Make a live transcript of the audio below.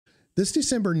This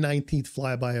December 19th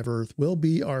flyby of Earth will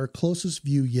be our closest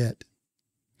view yet.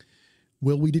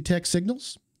 Will we detect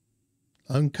signals,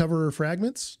 uncover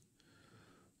fragments,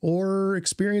 or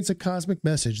experience a cosmic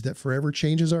message that forever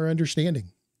changes our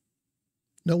understanding?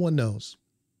 No one knows.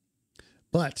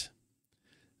 But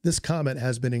this comet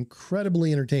has been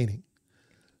incredibly entertaining,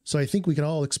 so I think we can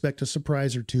all expect a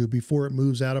surprise or two before it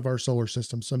moves out of our solar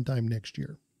system sometime next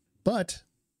year. But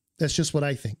that's just what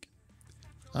I think.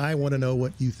 I want to know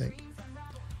what you think.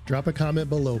 Drop a comment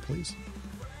below, please.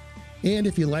 And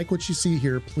if you like what you see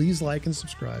here, please like and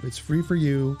subscribe. It's free for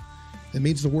you. It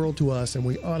means the world to us, and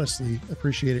we honestly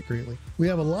appreciate it greatly. We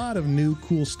have a lot of new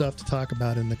cool stuff to talk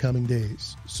about in the coming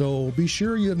days, so be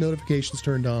sure you have notifications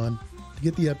turned on to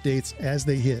get the updates as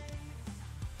they hit.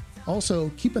 Also,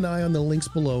 keep an eye on the links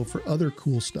below for other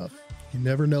cool stuff. You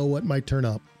never know what might turn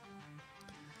up.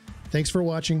 Thanks for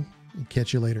watching, and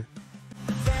catch you later.